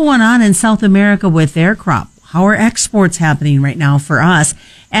Going on in South America with their crop? How are exports happening right now for us?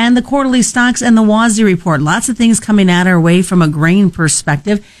 And the quarterly stocks and the WASDE report. Lots of things coming at our way from a grain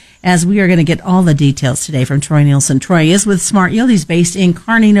perspective, as we are going to get all the details today from Troy Nielson. Troy is with Smart Yield. He's based in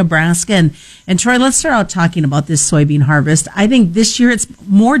Kearney, Nebraska. And Troy, let's start out talking about this soybean harvest. I think this year it's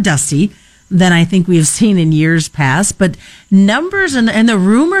more dusty than I think we've seen in years past, but numbers and the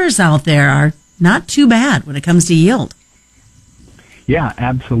rumors out there are not too bad when it comes to yield. Yeah,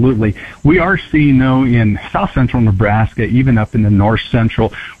 absolutely. We are seeing, though, in south central Nebraska, even up in the north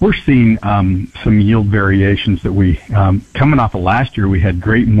central, we're seeing some yield variations that we, coming off of last year, we had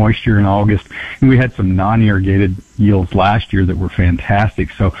great moisture in August, and we had some non-irrigated yields last year that were fantastic.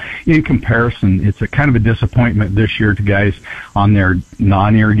 So in comparison, it's a kind of a disappointment this year to guys on their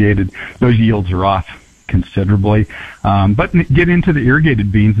non-irrigated. Those yields are off considerably, but get into the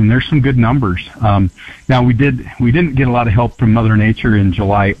irrigated beans, and there's some good numbers. Now we didn't get a lot of help from Mother Nature in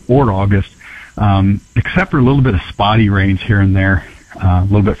July or August, except for a little bit of spotty rains here and there, a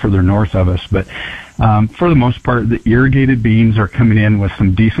little bit further north of us. But for the most part, the irrigated beans are coming in with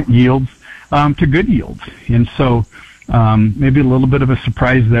some decent yields to good yields, and so maybe a little bit of a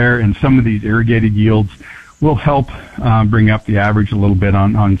surprise there. And some of these irrigated yields will help bring up the average a little bit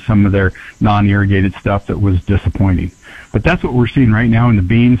on some of their non-irrigated stuff that was disappointing. But that's what we're seeing right now in the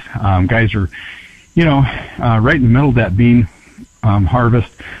beans. Guys are, right in the middle of that bean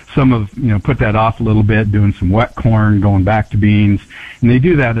harvest. Some have, put that off a little bit, doing some wet corn, going back to beans, and they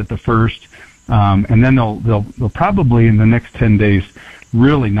do that at the first, and then they'll probably in the next 10 days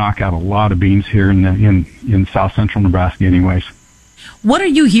really knock out a lot of beans here in south central Nebraska, anyways. What are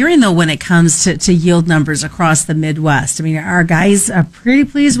you hearing, though, when it comes to yield numbers across the Midwest? I mean, are guys pretty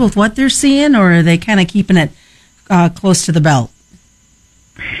pleased with what they're seeing, or are they kind of keeping it close to the belt?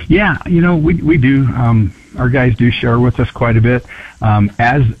 Yeah, we do. Our guys do share with us quite a bit.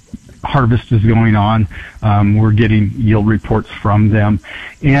 As harvest is going on, we're getting yield reports from them.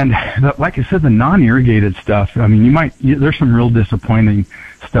 And like I said, the non-irrigated stuff, I mean, there's some real disappointing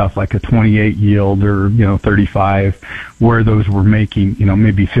stuff like a 28 yield or, 35, where those were making,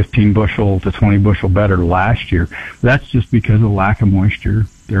 maybe 15 bushel to 20 bushel better last year. That's just because of the lack of moisture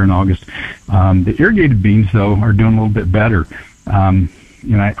there in August. The irrigated beans, though, are doing a little bit better.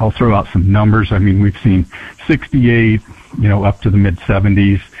 I'll throw out some numbers. I mean, we've seen 68, up to the mid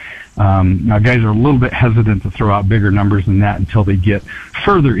 70s. Now guys are a little bit hesitant to throw out bigger numbers than that until they get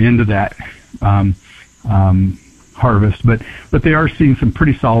further into that, harvest, but they are seeing some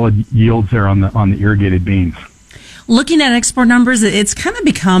pretty solid yields there on the irrigated beans. Looking at export numbers, it's kind of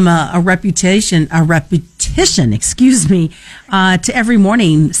become a repetition, to every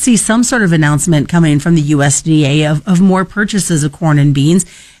morning see some sort of announcement coming from the USDA of more purchases of corn and beans.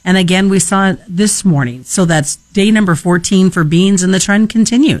 And again, we saw it this morning. So that's day number 14 for beans, and the trend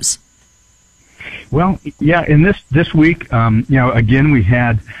continues. Well, yeah, in this week, again, we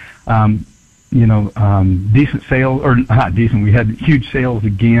had, decent sales, or not decent, we had huge sales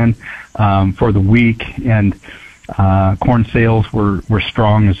again, for the week, and, corn sales were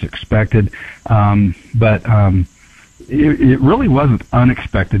strong as expected. But it really wasn't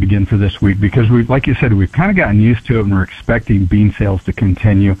unexpected again for this week, because like you said, we've kind of gotten used to it, and we're expecting bean sales to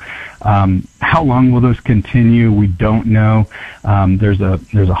continue. How long will those continue? We don't know. There's a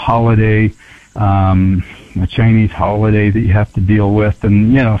holiday, a Chinese holiday that you have to deal with,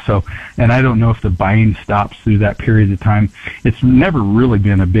 and and I don't know if the buying stops through that period of time. It's never really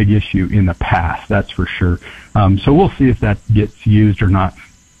been a big issue in the past, that's for sure. So we'll see if that gets used or not.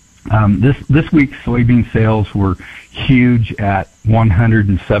 This week's soybean sales were huge at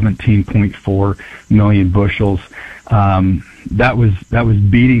 117.4 million bushels. That was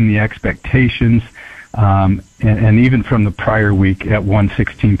beating the expectations. And even from the prior week at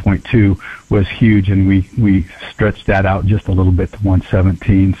 116.2 was huge, and we stretched that out just a little bit to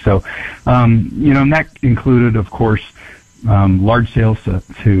 117. So, and that included, of course, large sales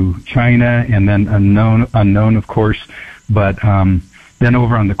to China, and then unknown, of course, but, then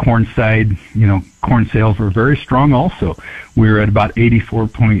over on the corn side, corn sales were very strong also. We were at about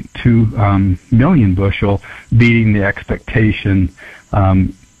 84.2 million bushel, beating the expectation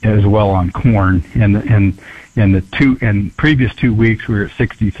as well on corn. And the previous 2 weeks we were at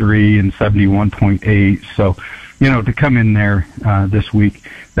 63 and 71.8. So, to come in there this week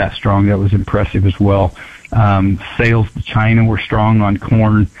that strong, that was impressive as well. Sales to China were strong on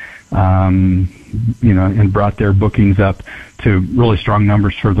corn. And brought their bookings up to really strong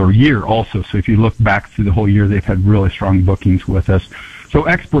numbers for the year also. So if you look back through the whole year, they've had really strong bookings with us. So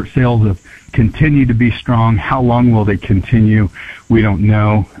export sales have continued to be strong. How long will they continue? We don't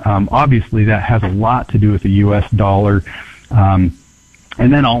know. Obviously, that has a lot to do with the U.S. dollar.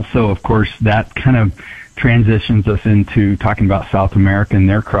 And then also, of course, that kind of transitions us into talking about South America and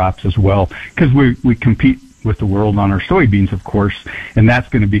their crops as well, because we compete with the world on our soybeans, of course, and that's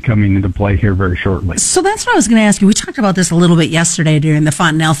going to be coming into play here very shortly. So that's what I was going to ask you. We talked about this a little bit yesterday during the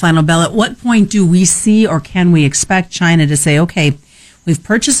Fontanelle Final Bell. At what point do we see, or can we expect China to say, okay, we've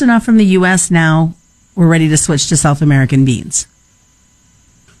purchased enough from the U.S. now, we're ready to switch to South American beans?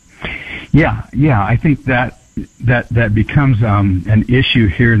 Yeah, I think that becomes an issue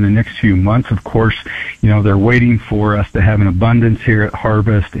here in the next few months. Of course, they're waiting for us to have an abundance here at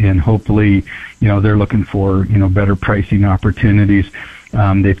harvest, and hopefully, they're looking for better pricing opportunities.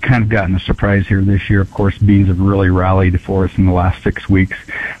 They've kind of gotten a surprise here this year. Of course, beans have really rallied for us in the last 6 weeks.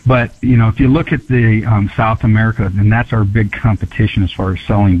 But if you look at the South America, and that's our big competition as far as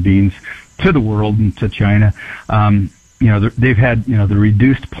selling beans to the world and to China. They've had, the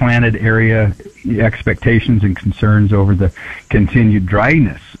reduced planted area expectations and concerns over the continued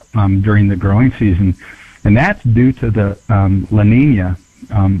dryness during the growing season. And that's due to the La Nina,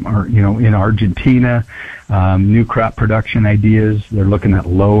 in Argentina, new crop production ideas. They're looking at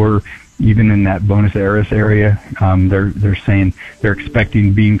lower, even in that Buenos Aires area. They're saying they're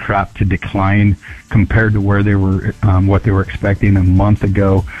expecting bean crop to decline compared to where they were, what they were expecting a month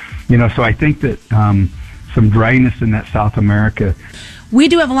ago. So I think that some dryness in that South America. We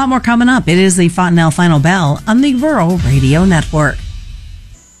do have a lot more coming up. It is the Fontanelle Final Bell on the Rural Radio Network.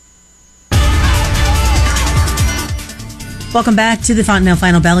 Welcome back to the Fontanelle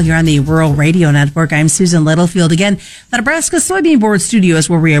Final Bell here on the Rural Radio Network. I'm Susan Littlefield. Again, the Nebraska Soybean Board Studio is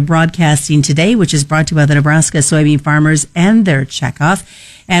where we are broadcasting today, which is brought to you by the Nebraska soybean farmers and their checkoff.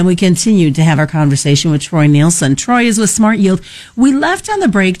 And we continue to have our conversation with Troy Nielson. Troy is with Smart Yield. We left on the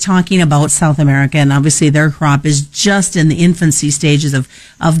break talking about South America, and obviously their crop is just in the infancy stages of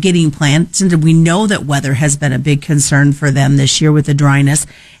getting planted. And we know that weather has been a big concern for them this year with the dryness.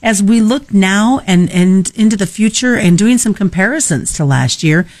 As we look now and into the future and doing some comparisons to last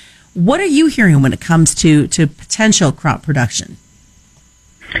year, what are you hearing when it comes to potential crop production?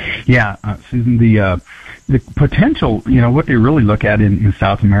 Yeah, Susan, the potential, what they really look at in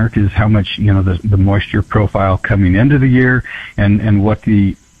South America is how much, the moisture profile coming into the year and what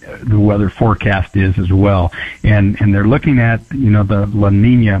the weather forecast is as well. And they're looking at, the La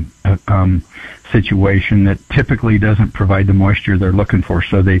Nina situation that typically doesn't provide the moisture they're looking for.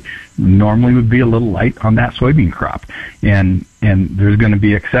 So they normally would be a little light on that soybean crop. And there's going to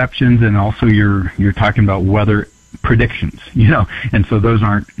be exceptions, and also you're talking about weather predictions, and so those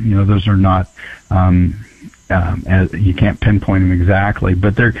aren't, those are not, as you can't pinpoint them exactly,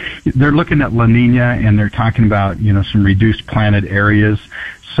 but they're looking at La Nina, and they're talking about, some reduced planted areas.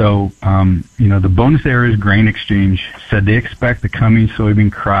 So, the Buenos Aires Grain Exchange said they expect the coming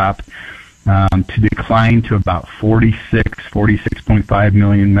soybean crop to decline to about 46.5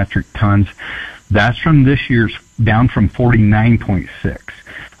 million metric tons. That's from this year's, down from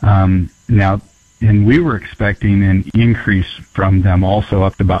 49.6. Now, and we were expecting an increase from them also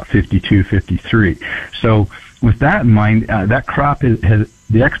up to about 52, 53. So with that in mind, that crop has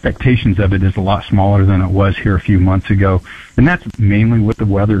the expectations of it is a lot smaller than it was here a few months ago, and that's mainly with the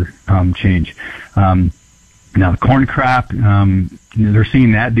weather change. Now the corn crop, they're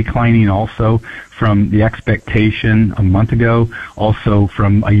seeing that declining also from the expectation a month ago, also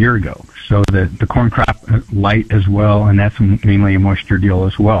from a year ago. So the corn crop light as well, and that's mainly a moisture deal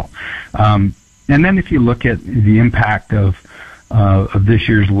as well. And then if you look at the impact of this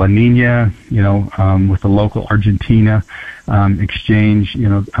year's La Nina, with the local Argentina exchange,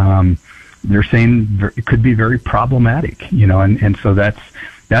 they're saying it could be very problematic, and so that's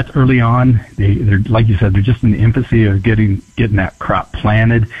early on. They're like you said, they're just in the infancy of getting that crop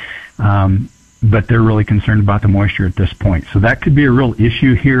planted, but they're really concerned about the moisture at this point. So that could be a real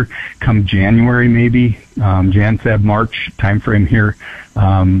issue here come January, maybe Jan, Feb, March timeframe here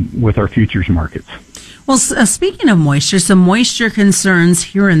with our futures markets. Well, speaking of moisture, some moisture concerns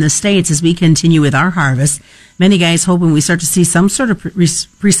here in the States as we continue with our harvest. Many guys hoping we start to see some sort of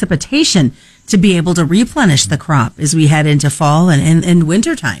precipitation to be able to replenish the crop as we head into fall and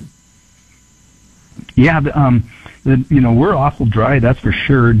winter time. Yeah, we're awful dry, that's for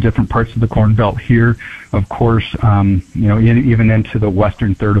sure. Different parts of the Corn Belt here, of course, even into the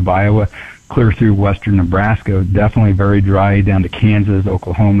western third of Iowa, clear through western Nebraska, definitely very dry down to Kansas,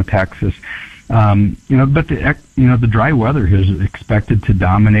 Oklahoma, Texas. But the dry weather is expected to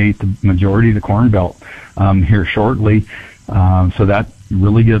dominate the majority of the Corn Belt here shortly. So that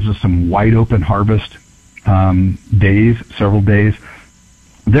really gives us some wide open harvest days, several days.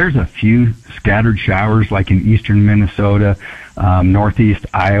 There's a few scattered showers like in eastern Minnesota, northeast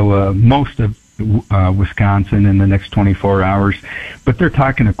Iowa, most of Wisconsin in the next 24 hours, but they're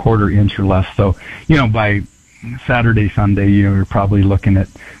talking a quarter inch or less. So, by Saturday, Sunday, you're probably looking at,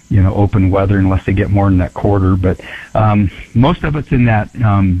 open weather unless they get more than that quarter. But most of it's in that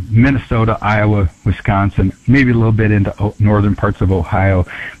Minnesota, Iowa, Wisconsin, maybe a little bit into northern parts of Ohio,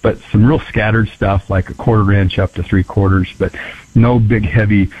 but some real scattered stuff like a quarter inch up to 3/4, but no big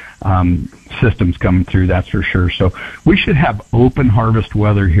heavy systems coming through, that's for sure. So we should have open harvest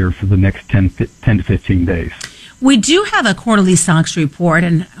weather here for the next 10 to 15 days. We do have a quarterly stocks report,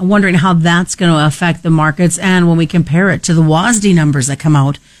 and I'm wondering how that's going to affect the markets. And when we compare it to the WASDE numbers that come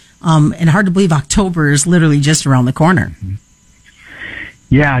out, and hard to believe October is literally just around the corner.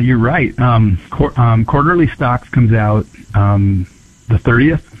 Yeah, you're right. Quarterly stocks comes out the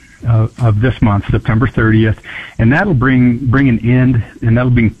 30th of this month, September 30th, and that'll bring an end, and that'll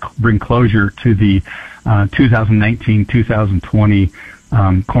bring closure to the 2019-2020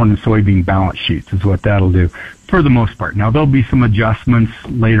 corn and soybean balance sheets is what that'll do for the most part. Now, there'll be some adjustments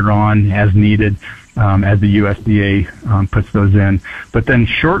later on as needed as the USDA puts those in. But then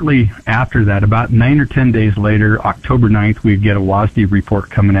shortly after that, about 9 or 10 days later, October 9th, we get a WASDE report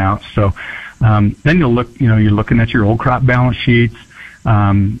coming out. So then you'll look, you're looking at your old crop balance sheets,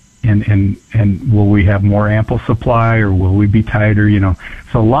 and will we have more ample supply or will we be tighter?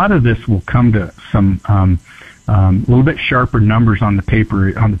 So a lot of this will come to some a little bit sharper numbers on the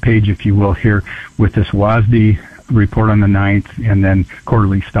page, if you will, here with this WASDE report on the 9th and then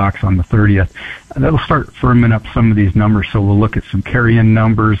quarterly stocks on the 30th. That'll start firming up some of these numbers. So we'll look at some carry-in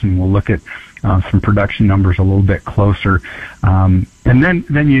numbers and we'll look at some production numbers a little bit closer. And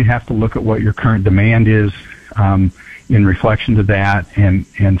then you have to look at what your current demand is in reflection to that.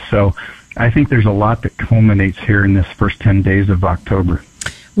 And so I think there's a lot that culminates here in this first 10 days of October.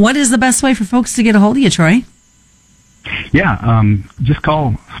 What is the best way for folks to get a hold of you, Troy? Yeah, just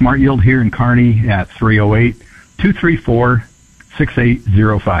call Smart Yield here in Kearney at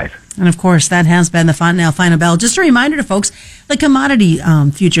 308-234-6805. And of course, that has been the Fontanelle Final Bell. Just a reminder to folks, the commodity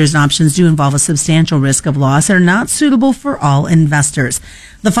futures and options do involve a substantial risk of loss and are not suitable for all investors.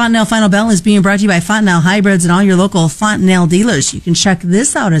 The Fontanelle Final Bell is being brought to you by Fontanelle Hybrids and all your local Fontanelle dealers. You can check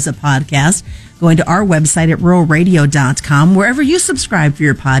this out as a podcast going to our website at ruralradio.com, wherever you subscribe for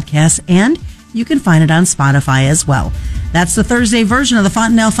your podcast, and you can find it on Spotify as well. That's the Thursday version of the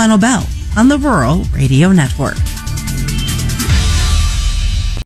Fontanelle Final Bell on the Rural Radio Network.